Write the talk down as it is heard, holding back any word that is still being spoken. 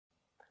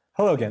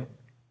Hello again,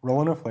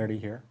 Roland O'Flaherty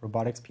here,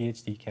 Robotics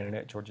PhD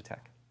candidate at Georgia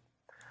Tech.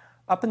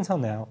 Up until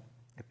now,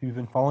 if you've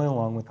been following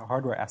along with the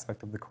hardware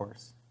aspect of the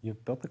course,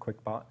 you've built the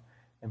QuickBot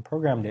and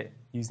programmed it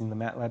using the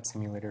MATLAB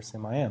simulator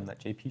SimIM that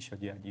JP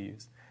showed you how to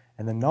use,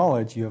 and the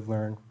knowledge you have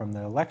learned from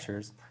the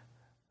lectures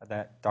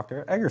that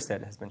Dr.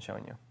 Egerstedt has been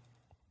showing you.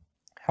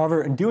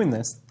 However, in doing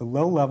this, the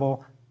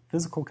low-level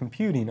physical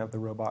computing of the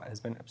robot has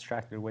been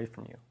abstracted away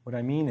from you. What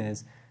I mean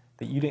is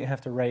that you didn't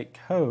have to write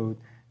code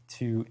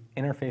to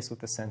interface with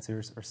the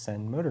sensors or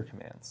send motor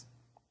commands.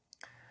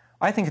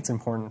 I think it's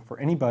important for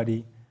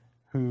anybody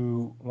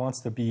who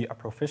wants to be a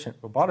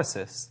proficient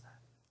roboticist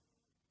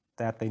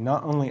that they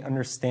not only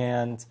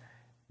understand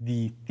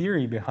the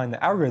theory behind the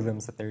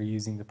algorithms that they're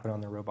using to put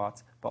on their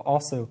robots, but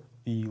also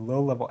the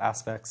low-level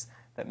aspects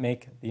that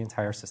make the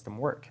entire system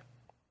work.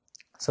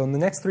 So in the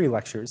next 3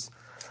 lectures,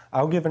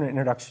 I'll give an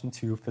introduction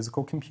to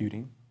physical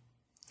computing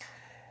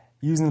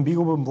using the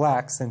BeagleBone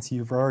Black, since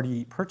you've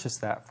already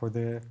purchased that for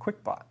the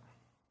QuickBot.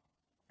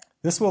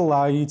 This will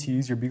allow you to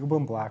use your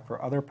BeagleBone Black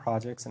for other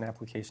projects and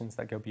applications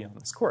that go beyond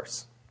this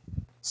course.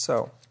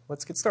 So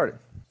let's get started.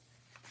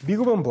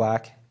 BeagleBone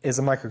Black is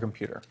a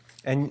microcomputer,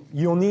 and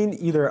you'll need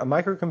either a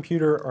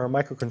microcomputer or a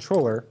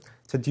microcontroller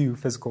to do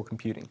physical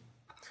computing.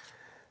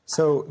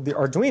 So the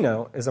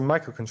Arduino is a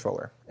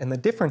microcontroller, and the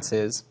difference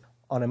is,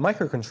 on a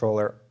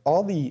microcontroller,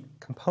 all the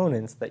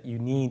components that you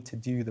need to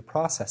do the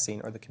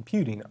processing or the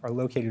computing are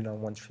located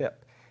on one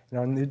chip. And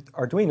on the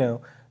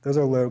Arduino, those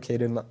are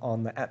located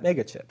on the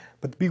Atmega chip.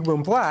 But the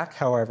BeagleBone Black,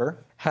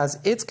 however, has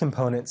its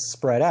components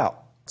spread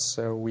out.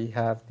 So we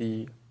have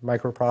the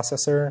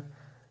microprocessor,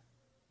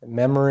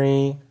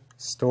 memory,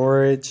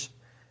 storage,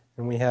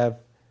 and we have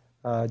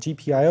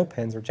GPIO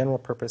pins, or general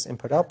purpose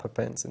input-output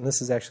pins. And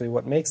this is actually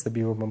what makes the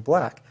BeagleBone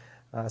Black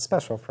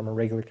special from a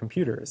regular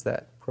computer, is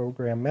that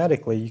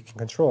programmatically you can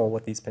control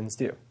what these pins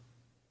do.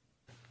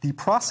 The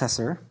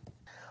processor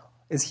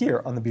is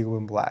here on the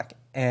BeagleBone Black,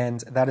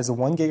 and that is a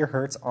 1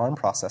 gigahertz ARM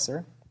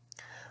processor.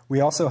 We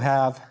also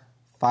have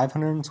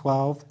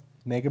 512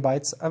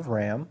 megabytes of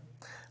RAM.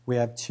 We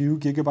have 2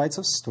 gigabytes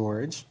of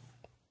storage.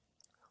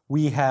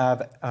 We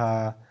have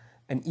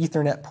an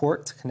Ethernet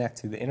port to connect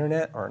to the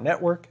internet or a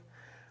network.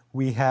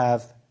 We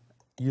have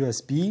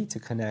USB to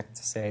connect,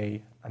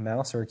 say, a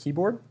mouse or a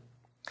keyboard.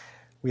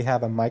 We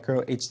have a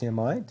micro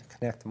HDMI to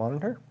connect the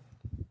monitor.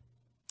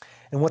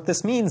 And what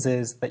this means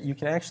is that you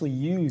can actually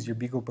use your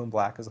BeagleBone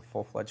Black as a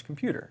full-fledged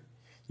computer.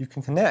 You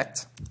can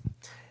connect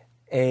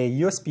a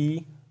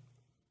USB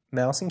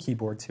mouse and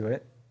keyboard to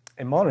it,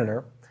 a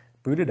monitor,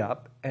 boot it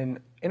up,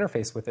 and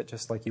interface with it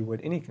just like you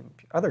would any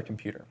other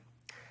computer.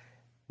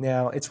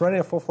 Now, it's running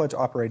a full-fledged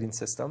operating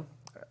system,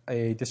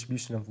 a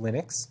distribution of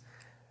Linux,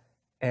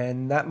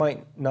 and that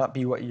might not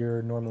be what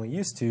you're normally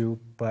used to,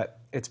 but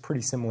it's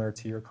pretty similar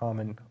to your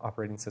common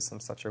operating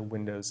systems such as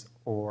Windows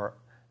or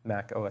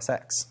Mac OS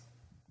X.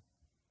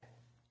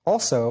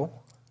 Also,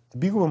 the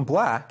BeagleBone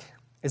Black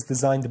is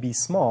designed to be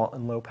small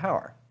and low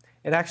power.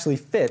 It actually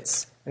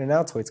fits in an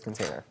Altoids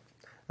container.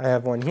 I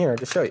have one here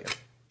to show you.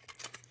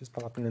 Just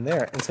pop it in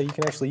there, and so you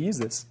can actually use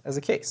this as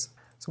a case.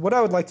 So what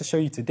I would like to show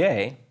you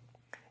today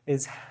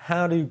is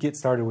how to get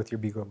started with your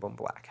BeagleBone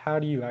Black. How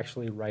do you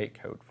actually write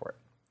code for it?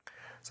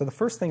 So the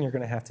first thing you're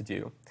going to have to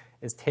do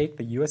is take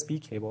the USB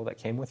cable that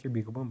came with your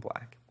BeagleBone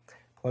Black,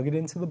 plug it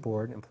into the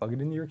board and plug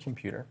it into your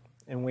computer,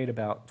 and wait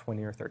about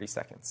 20 or 30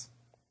 seconds.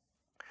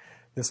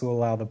 This will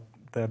allow the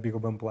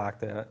BeagleBone Black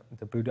to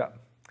boot up.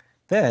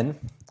 Then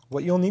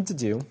what you'll need to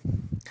do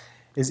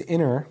is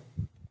enter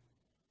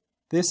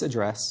this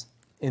address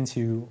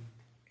into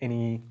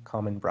any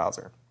common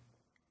browser.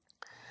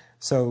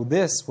 So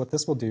what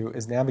this will do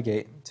is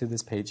navigate to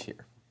this page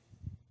here.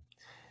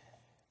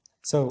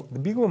 So the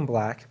BeagleBone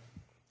Black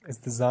is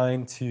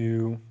designed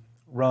to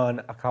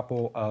run a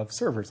couple of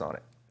servers on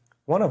it.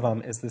 One of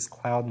them is this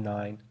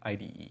Cloud9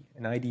 IDE.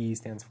 An IDE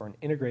stands for an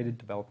Integrated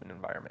Development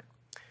Environment.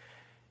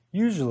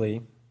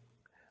 Usually,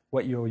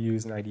 what you'll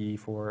use an IDE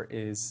for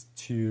is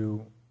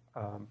to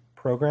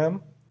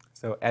program,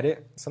 so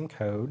edit some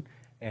code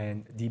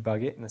and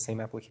debug it in the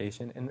same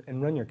application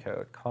and run your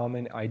code.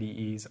 Common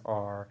IDEs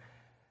are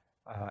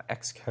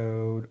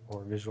Xcode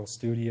or Visual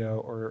Studio,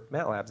 or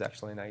MATLAB's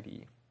actually an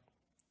IDE.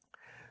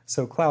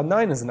 So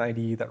Cloud9 is an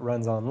IDE that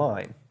runs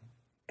online,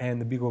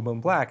 and the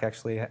BeagleBone Black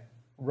actually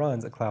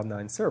runs a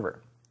Cloud9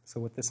 server.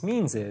 So what this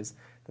means is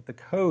that the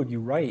code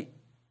you write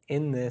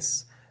in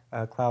this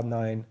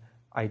Cloud9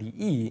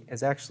 IDE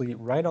is actually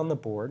right on the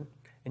board,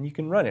 and you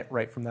can run it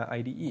right from that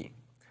IDE.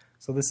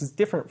 So this is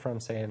different from,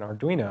 say, an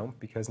Arduino,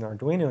 because in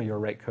Arduino you'll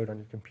write code on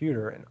your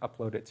computer and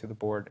upload it to the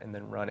board and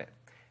then run it.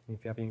 And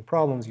if you have any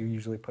problems, you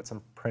usually put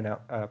some print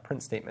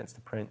statements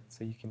to print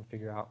so you can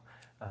figure out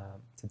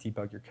to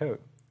debug your code.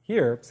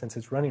 Here, since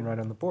it's running right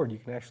on the board, you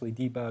can actually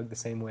debug the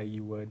same way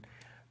you would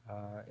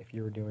if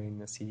you were doing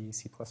the C,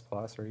 C++,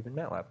 or even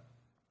MATLAB.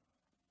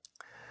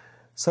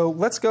 So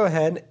let's go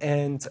ahead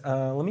and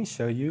let me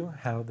show you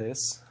how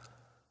this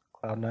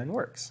Cloud9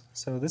 works.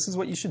 So this is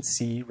what you should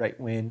see right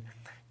when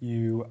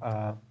you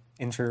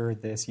enter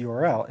this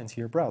URL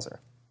into your browser.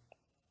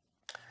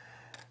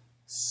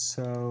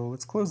 So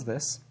let's close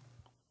this.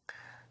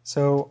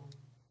 So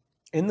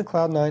in the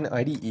Cloud9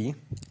 IDE,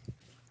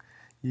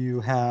 you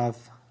have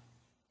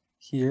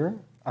here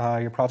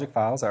your project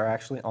files are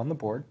actually on the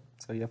board.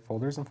 So you have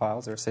folders and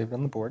files that are saved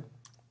on the board.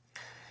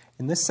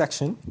 In this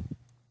section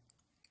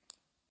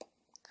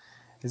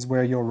is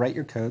where you'll write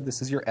your code.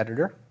 This is your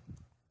editor.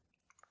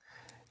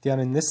 Down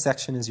in this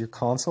section is your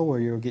console where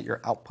you'll get your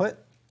output.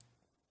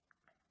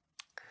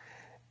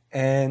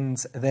 And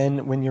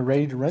then when you're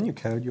ready to run your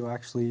code, you'll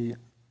actually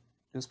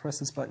just press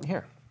this button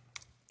here.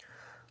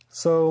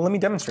 So let me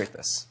demonstrate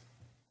this.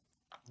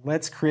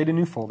 Let's create a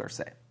new folder,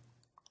 say.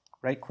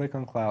 Right-click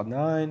on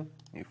Cloud9,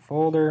 new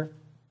folder.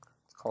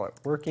 Let's call it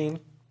working.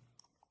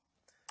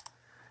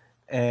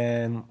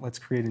 And let's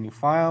create a new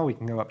file. We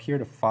can go up here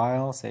to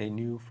File, say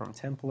New from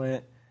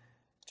Template,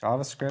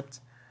 JavaScript.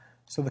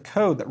 So the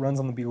code that runs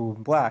on the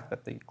BeagleBoom Black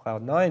that the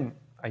Cloud9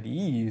 IDE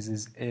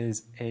uses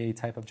is a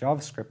type of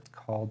JavaScript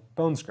called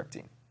bone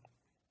scripting.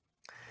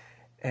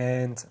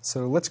 And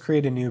so let's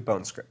create a new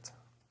bone script.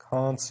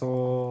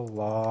 Console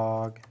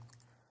log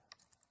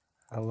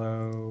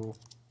hello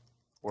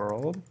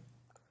world.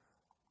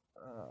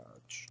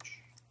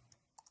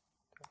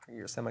 Don't forget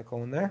your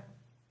semicolon there.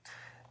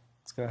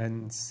 Let's go ahead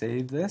and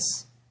save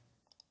this.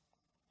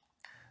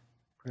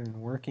 Put it in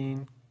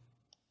working.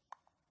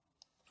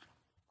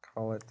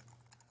 Call it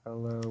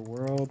hello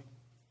world.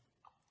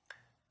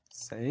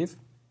 Save.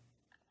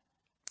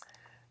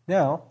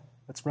 Now,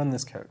 let's run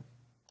this code.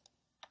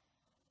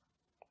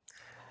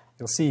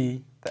 You'll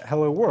see that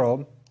hello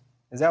world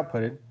is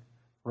outputted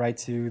right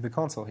to the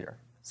console here.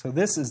 So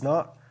this is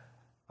not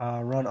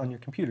run on your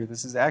computer.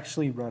 This is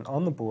actually run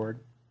on the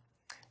board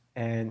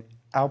and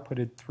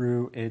outputted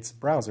through its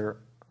browser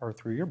or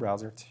through your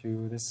browser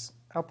to this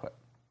output.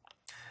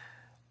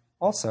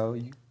 Also,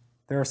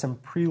 there are some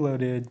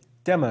preloaded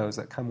demos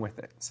that come with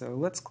it. So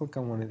let's click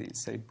on one of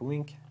these, say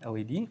Blink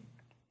LED.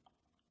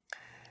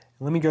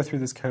 Let me go through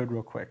this code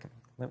real quick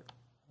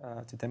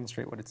to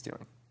demonstrate what it's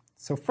doing.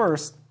 So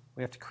first,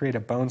 we have to create a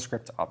bone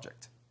script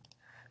object,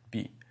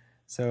 B.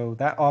 So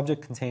that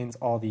object contains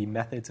all the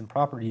methods and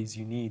properties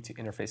you need to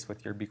interface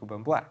with your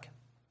BeagleBoom Black.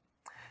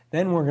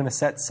 Then we're going to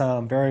set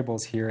some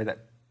variables here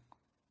that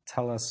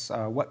tell us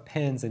what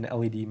pins an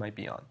LED might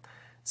be on.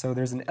 So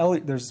there's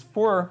there's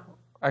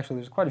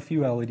quite a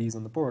few LEDs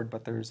on the board,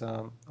 but there's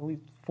at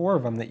least 4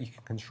 of them that you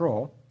can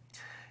control.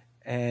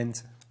 And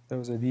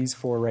those are these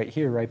 4 right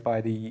here, right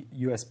by the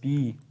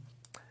USB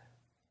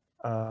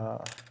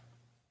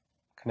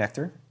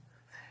connector.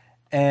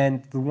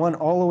 And the one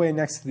all the way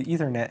next to the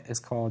Ethernet is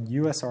called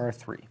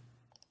USR3.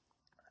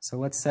 So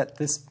let's set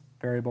this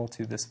variable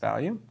to this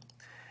value.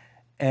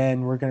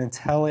 And we're going to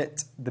tell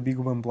it, the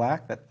BeagleBoom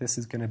Black, that this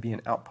is going to be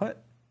an output.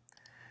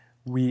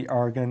 We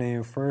are going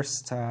to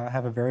first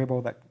have a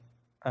variable that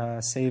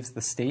saves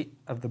the state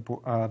of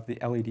the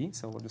LED.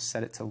 So we'll just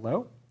set it to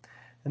low.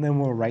 And then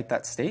we'll write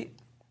that state.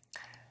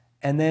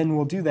 And then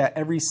we'll do that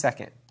every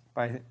second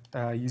by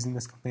using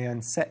this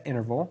command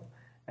setInterval.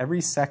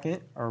 Every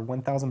second, or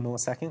 1,000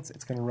 milliseconds,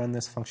 it's going to run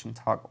this function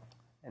toggle.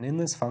 And in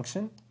this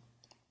function,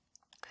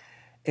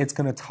 it's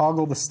going to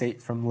toggle the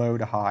state from low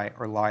to high,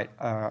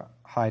 or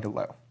high to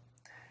low.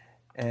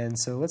 And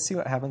so let's see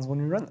what happens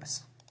when we run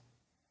this.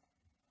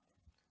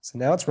 So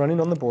now it's running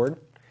on the board.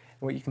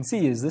 And what you can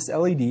see is this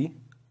LED,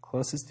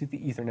 closest to the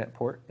Ethernet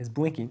port, is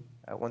blinking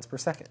at once per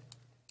second.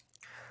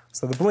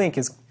 So the blink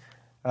is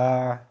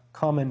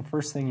common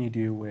first thing you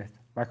do with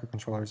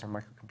microcontrollers or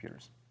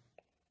microcomputers.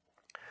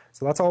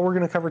 So that's all we're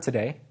going to cover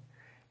today.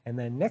 And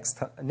then next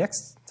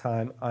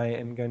time I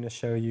am going to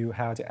show you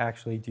how to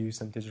actually do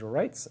some digital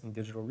writes and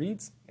digital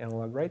reads,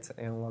 analog writes and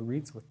analog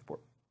reads with the board.